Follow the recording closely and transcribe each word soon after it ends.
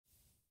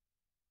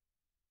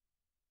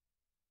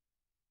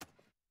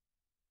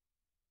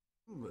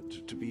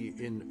But to be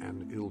in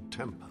an ill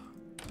temper.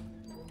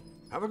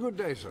 Have a good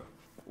day, sir.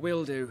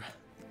 Will do.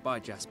 Bye,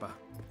 Jasper.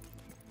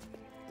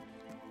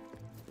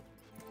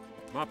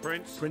 My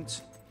prince.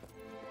 Prince.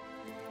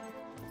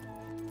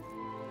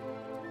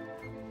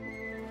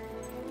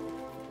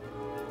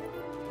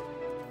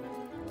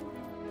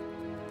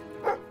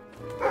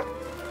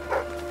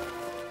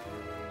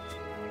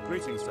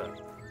 Greetings, sir.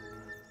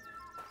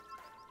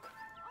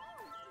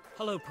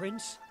 Hello,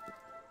 Prince.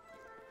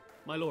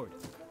 My lord.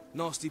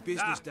 Nasty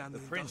business down the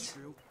Prince.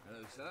 industrial.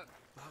 Hello, sir.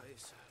 But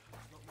it's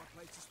not my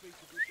place to speak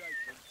of your day,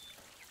 Prince.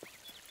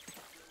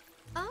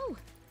 Oh,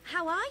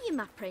 how are you,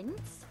 my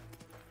prince?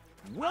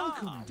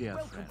 Welcome, dear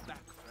Welcome friend.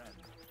 back,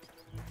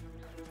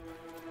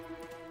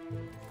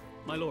 friend.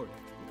 My lord.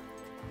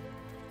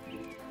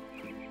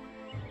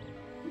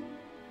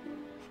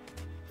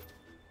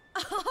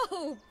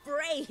 Oh,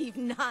 brave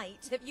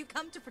knight. Have you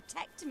come to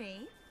protect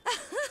me?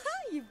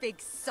 You big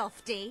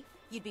softy.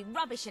 You'd be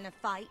rubbish in a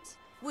fight,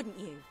 wouldn't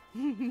you?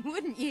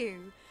 Wouldn't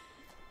you?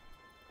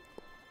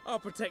 I'll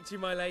protect you,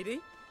 my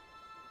lady.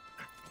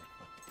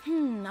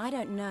 I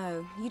don't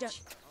know. You don't...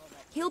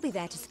 He'll be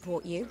there to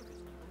support you.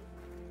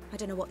 I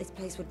don't know what this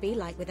place would be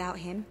like without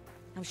him.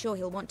 I'm sure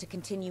he'll want to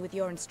continue with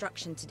your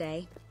instruction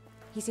today.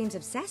 He seems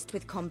obsessed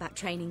with combat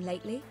training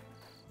lately.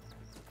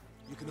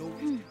 You can always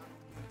count on me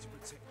to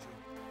protect you.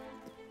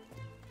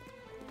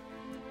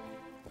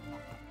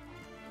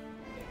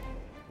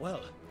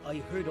 Well, I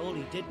heard all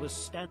he did was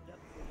stand up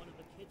for one of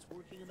the kids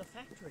working in the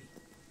factory.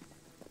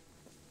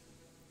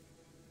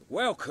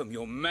 Welcome,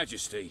 your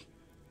majesty.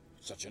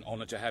 Such an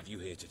honor to have you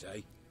here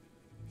today.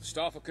 The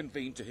staff are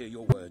convened to hear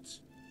your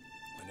words.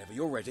 Whenever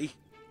you're ready.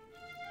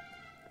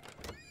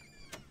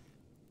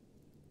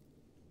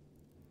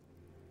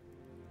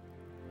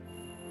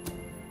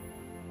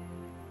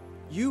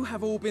 You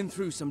have all been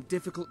through some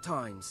difficult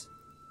times.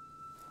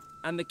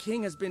 And the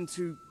king has been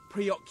too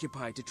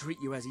preoccupied to treat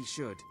you as he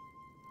should.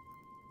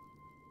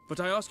 But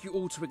I ask you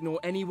all to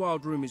ignore any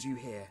wild rumors you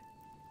hear.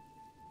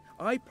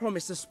 I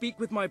promise to speak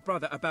with my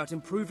brother about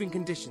improving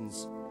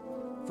conditions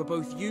for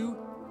both you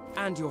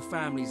and your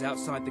families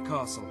outside the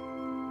castle.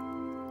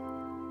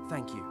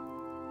 Thank you.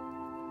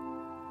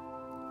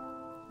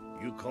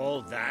 You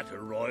call that a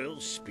royal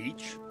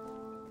speech?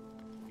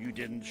 You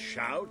didn't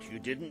shout, you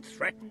didn't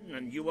threaten,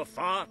 and you were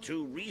far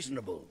too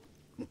reasonable.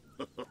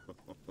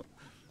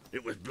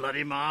 It was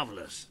bloody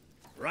marvelous.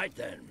 Right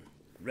then,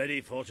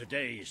 ready for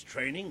today's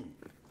training?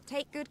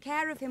 Take good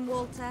care of him,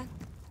 Walter.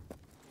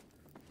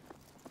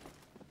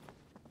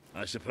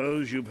 I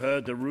suppose you've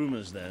heard the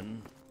rumors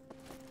then.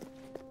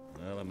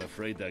 Well, I'm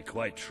afraid they're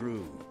quite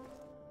true.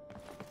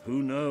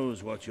 Who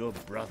knows what your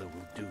brother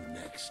will do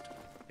next?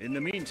 In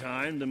the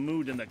meantime, the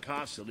mood in the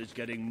castle is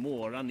getting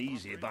more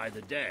uneasy by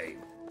the day.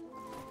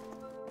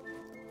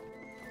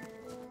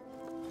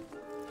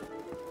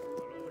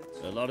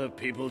 A lot of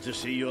people to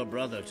see your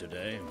brother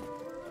today.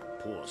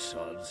 Poor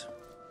sods.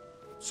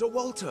 So,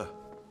 Walter,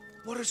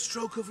 what a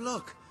stroke of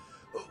luck.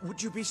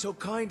 Would you be so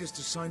kind as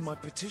to sign my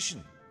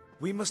petition?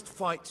 We must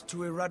fight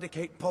to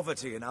eradicate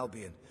poverty in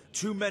Albion.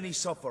 Too many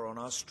suffer on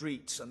our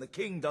streets, and the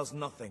king does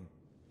nothing.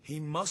 He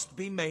must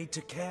be made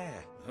to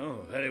care.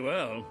 Oh, very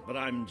well, but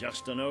I'm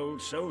just an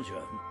old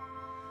soldier.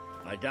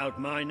 I doubt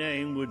my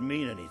name would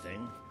mean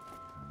anything.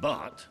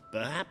 But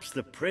perhaps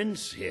the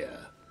prince here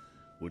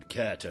would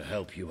care to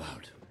help you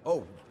out.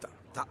 Oh,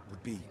 that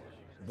would be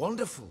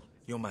wonderful,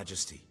 Your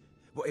Majesty.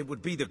 Well, it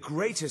would be the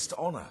greatest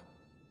honor.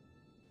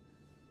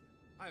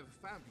 I have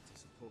a family to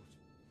support.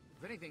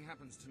 If anything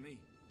happens to me...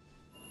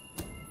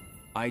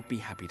 I'd be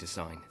happy to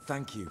sign.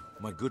 Thank you,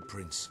 my good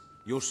prince.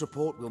 Your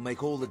support will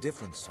make all the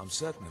difference, I'm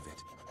certain of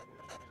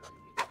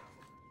it.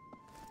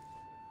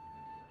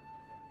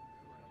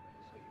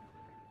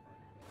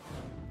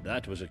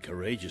 That was a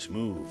courageous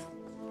move.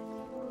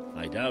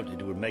 I doubt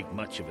it would make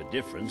much of a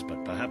difference,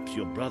 but perhaps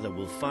your brother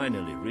will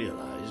finally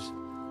realize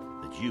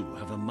that you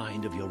have a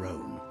mind of your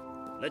own.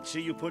 Let's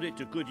see you put it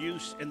to good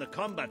use in the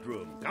combat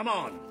room. Come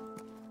on!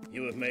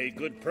 You have made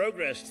good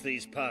progress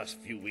these past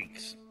few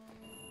weeks.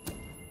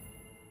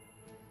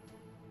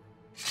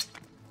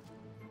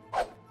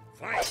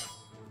 Fight!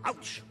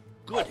 Ouch!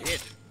 Good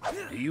hit.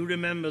 Do you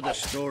remember the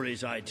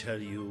stories I tell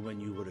you when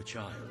you were a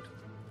child?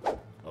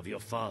 Of your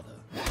father,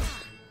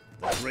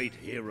 the great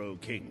hero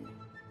king.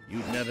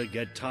 You'd never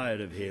get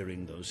tired of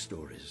hearing those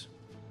stories.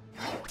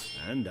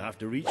 And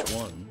after each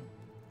one,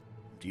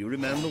 do you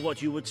remember what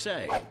you would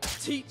say?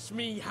 Teach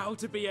me how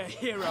to be a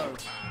hero!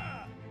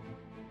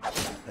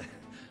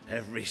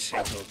 Every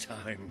single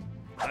time.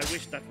 I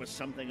wish that was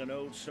something an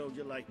old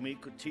soldier like me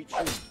could teach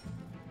you.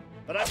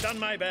 But I've done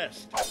my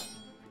best.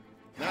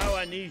 Now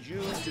I need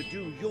you to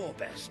do your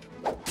best.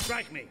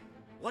 Strike me.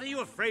 What are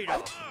you afraid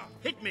of?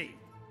 Hit me.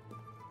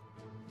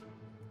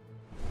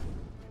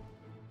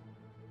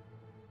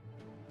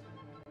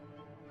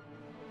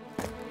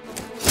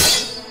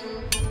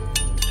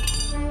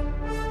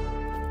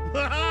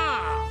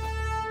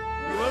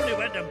 Ha-ha! You only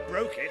went and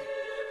broke it.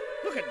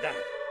 Look at that.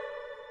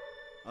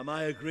 Am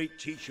I a great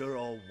teacher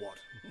or what?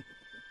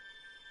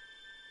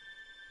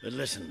 But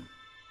listen,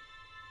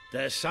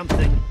 There's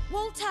something...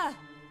 Walter!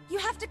 You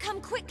have to come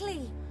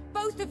quickly!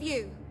 Both of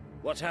you!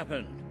 What's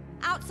happened?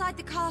 Outside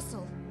the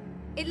castle.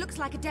 It looks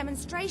like a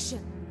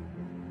demonstration.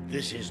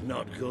 This is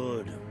not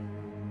good.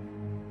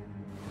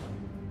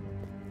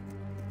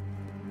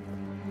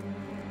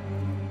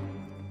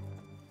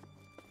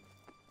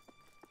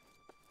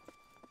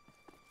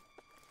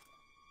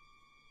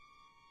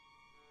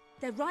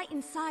 They're right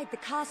inside the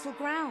castle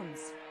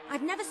grounds.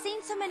 I've never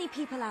seen so many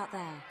people out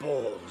there.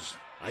 Balls.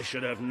 I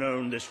should have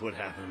known this would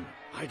happen.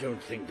 I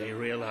don't think they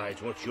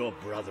realize what your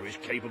brother is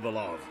capable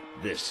of.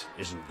 This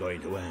isn't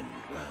going to end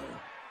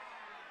well.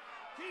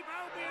 Keep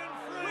Albion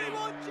free! We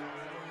want you!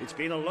 It's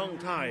been a long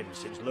time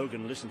since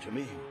Logan listened to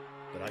me,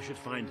 but I should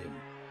find him.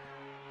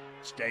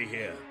 Stay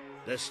here.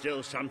 There's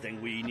still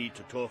something we need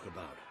to talk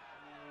about.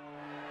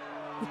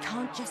 We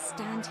can't just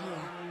stand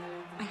here.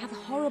 I have a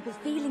horrible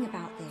feeling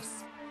about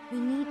this. We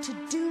need to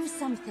do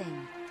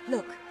something.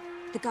 Look,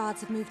 the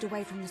guards have moved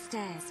away from the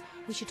stairs.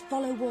 We should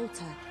follow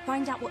Walter,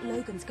 find out what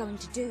Logan's going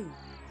to do.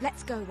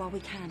 Let's go while we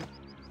can.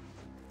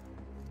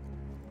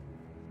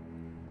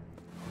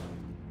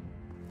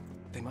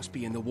 They must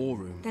be in the war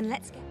room. Then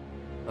let's get...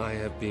 I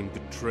have been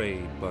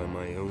betrayed by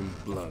my own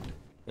blood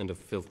and a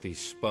filthy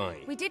spy.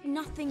 We did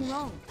nothing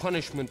wrong.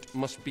 Punishment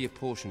must be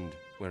apportioned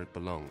where it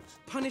belongs.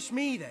 Punish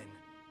me, then.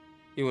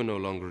 You are no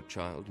longer a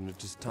child, and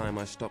it is time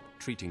I stopped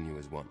treating you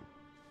as one.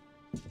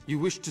 You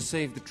wish to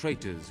save the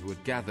traitors who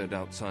had gathered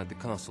outside the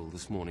castle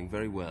this morning.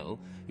 Very well.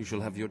 You shall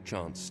have your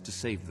chance to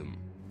save them.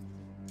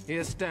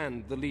 Here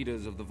stand the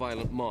leaders of the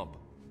violent mob.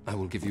 I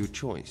will give you a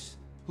choice.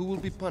 Who will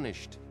be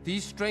punished?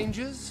 These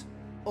strangers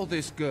or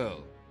this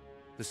girl?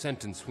 The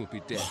sentence will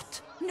be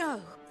death. What?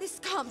 No, this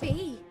can't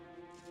be.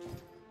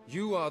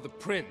 You are the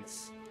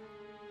prince.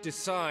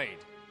 Decide.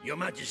 Your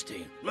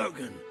Majesty,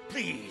 Logan,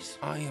 please.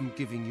 I am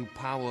giving you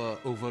power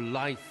over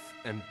life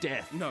and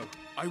death. No,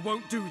 I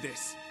won't do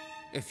this.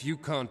 If you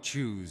can't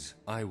choose,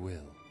 I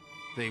will.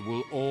 They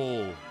will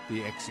all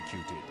be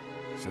executed.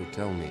 So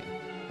tell me,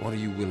 what are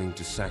you willing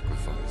to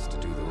sacrifice to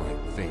do the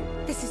right thing?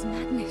 This is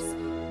madness.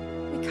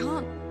 We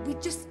can't. We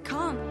just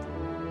can't.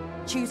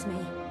 Choose me.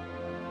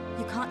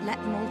 You can't let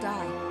them all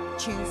die.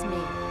 Choose me.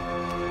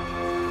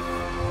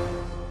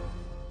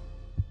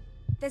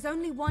 There's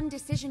only one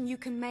decision you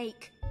can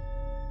make.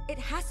 It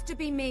has to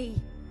be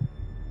me.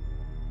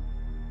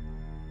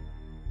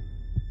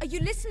 Are you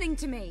listening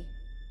to me?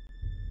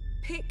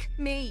 Pick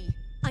me.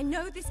 I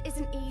know this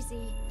isn't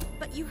easy,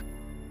 but you...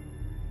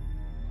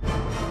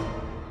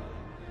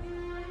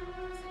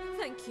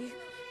 Thank you.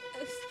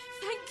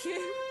 Thank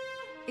you.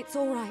 It's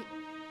all right.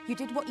 You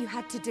did what you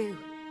had to do.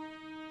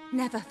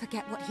 Never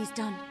forget what he's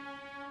done.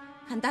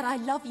 And that I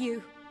love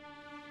you.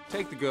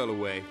 Take the girl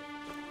away.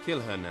 Kill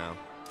her now.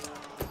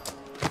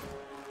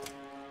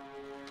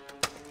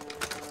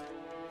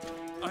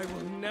 I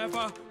will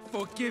never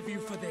forgive you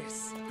for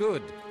this.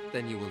 Good.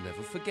 Then you will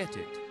never forget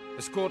it.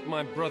 Escort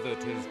my brother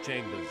to his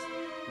chambers.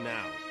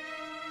 Now.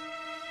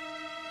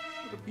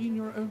 Would have been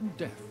your own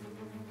death.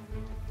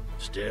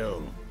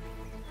 Still,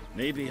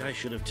 maybe I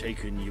should have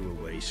taken you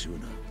away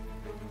sooner.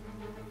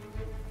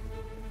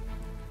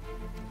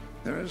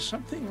 There is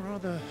something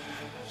rather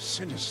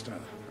sinister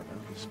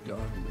about this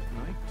garden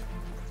at night.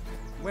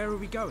 Where are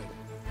we going?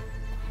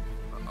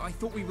 I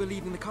thought we were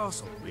leaving the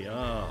castle. We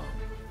are.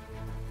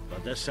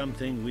 But there's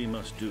something we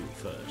must do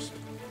first.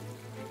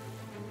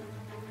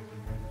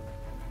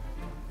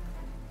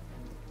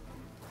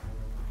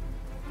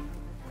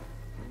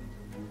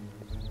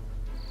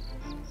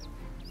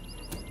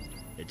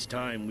 It's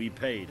time we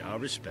paid our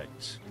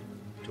respects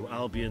to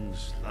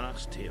Albion's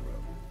last hero.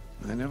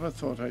 I never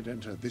thought I'd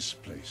enter this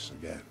place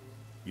again.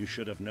 You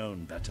should have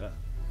known better.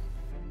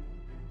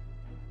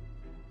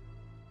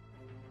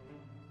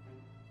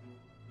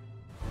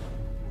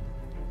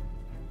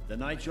 The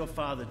night your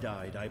father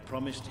died, I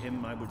promised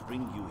him I would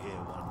bring you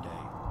here one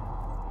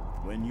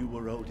day. When you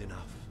were old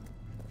enough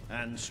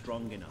and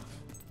strong enough.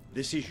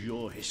 This is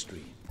your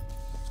history.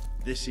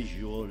 This is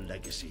your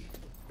legacy.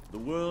 The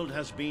world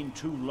has been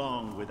too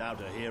long without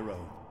a hero,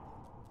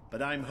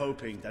 but I'm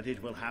hoping that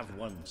it will have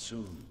one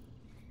soon.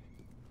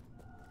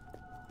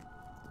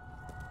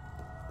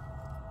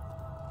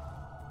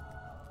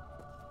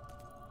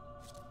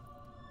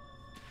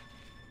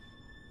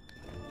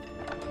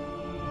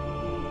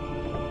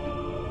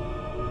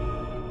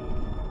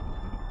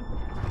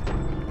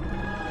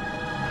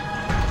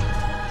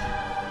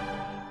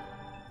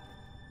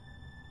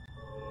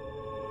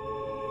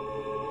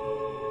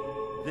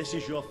 This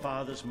is your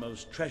father's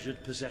most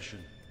treasured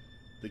possession,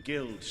 the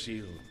Guild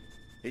Seal.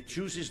 It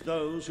chooses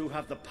those who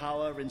have the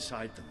power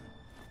inside them.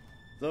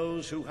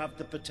 Those who have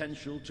the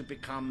potential to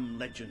become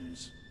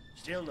legends.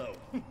 Still though,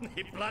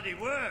 it bloody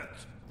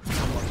worked!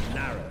 Somewhat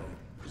narrow.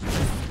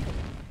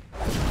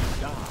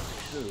 Dark,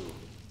 too.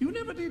 You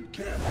never did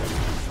care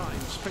for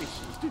Shine's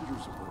faces, did you,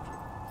 supporter?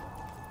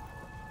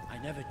 I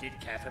never did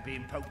care for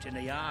being poked in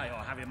the eye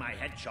or having my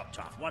head chopped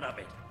off. What of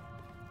it?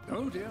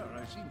 Oh dear,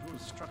 I seem to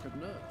have struck a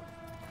nerve.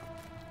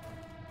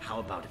 How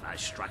about if I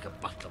strike a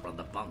butler on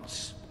the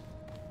bunce?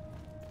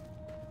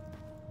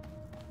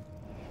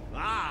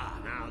 Ah,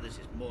 now this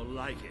this is more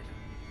like it.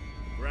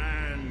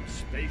 Grand,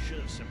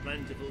 spacious, and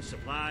plentiful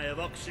supply of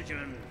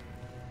oxygen.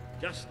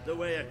 Just the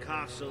way a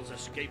castle's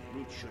escape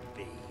route should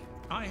be.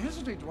 I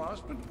hesitate to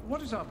ask, but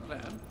what is our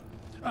plan?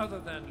 Other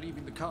than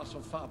leaving the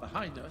castle far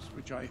behind us,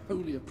 which I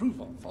wholly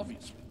approve of,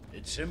 obviously.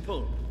 It's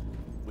simple.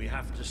 We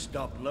have to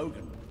stop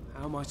Logan.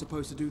 How am I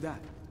supposed to do that?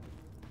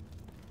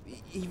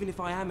 Even if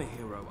I am a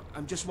hero,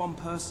 I'm just one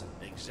person.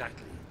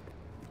 Exactly.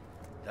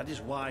 That is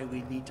why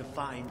we need to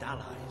find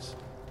allies.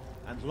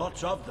 And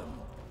lots of them.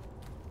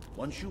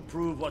 Once you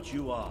prove what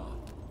you are,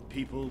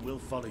 people will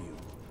follow you.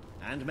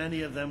 And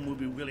many of them will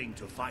be willing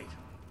to fight.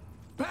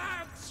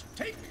 Bats!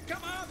 Take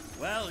cover!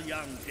 Well,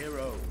 young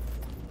hero,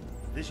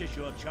 this is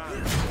your chance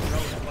to show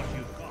us what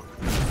you've got.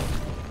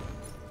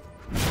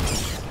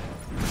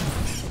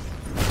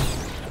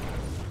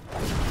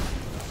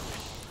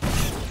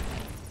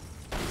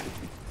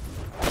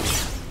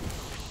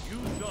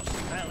 Use your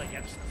spell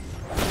against them.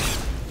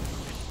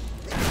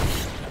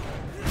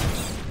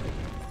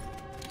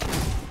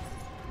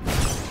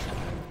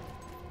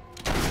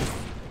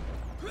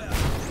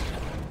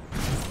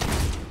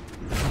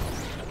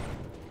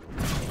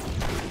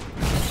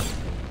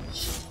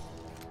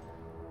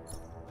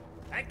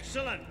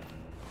 Excellent!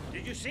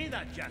 Did you see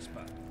that,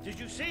 Jasper? Did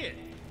you see it?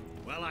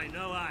 Well, I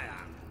know I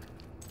am.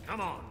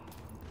 Come on.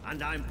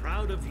 And I'm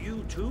proud of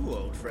you too,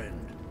 old friend.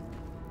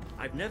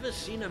 I've never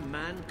seen a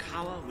man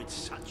cower with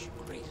such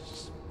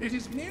grace. It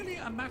is merely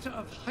a matter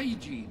of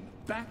hygiene.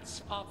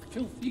 Bats are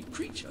filthy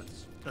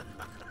creatures.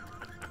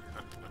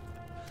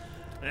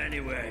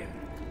 Anyway,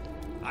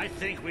 I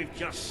think we've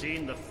just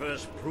seen the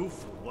first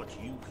proof of what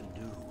you can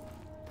do.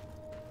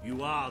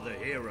 You are the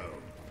hero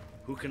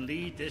who can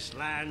lead this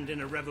land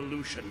in a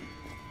revolution.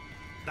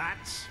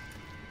 Bats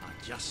are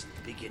just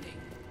the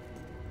beginning.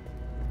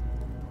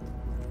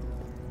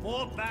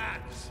 More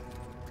bats!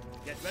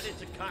 Get ready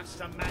to cast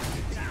some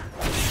magic.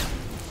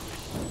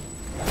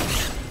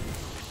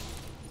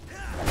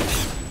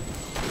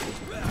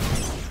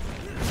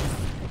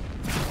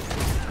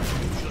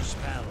 Use your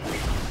spell.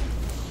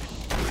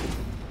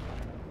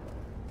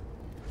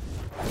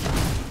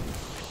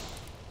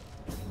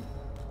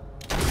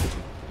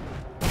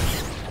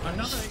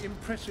 Another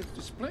impressive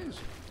display.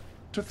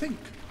 To think,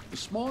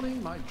 this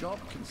morning my job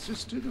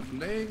consisted of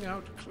laying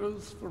out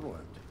clothes for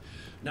royalty.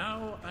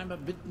 Now I'm a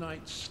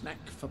midnight snack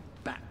for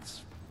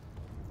bats.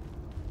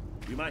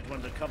 You might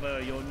want to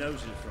cover your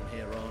noses from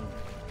here on.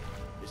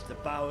 It's the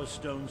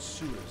Bowerstone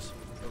sewers.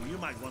 So you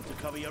might want to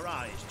cover your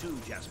eyes too,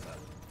 Jasper.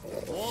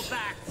 More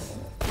bats!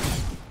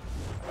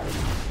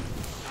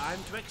 Time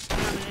to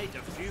exterminate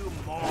a few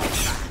more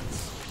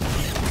bats.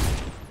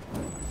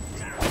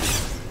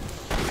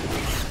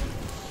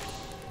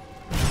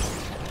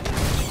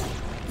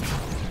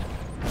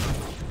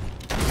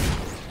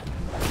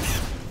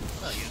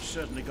 Well, you've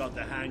certainly got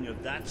the hang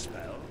of that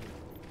spell.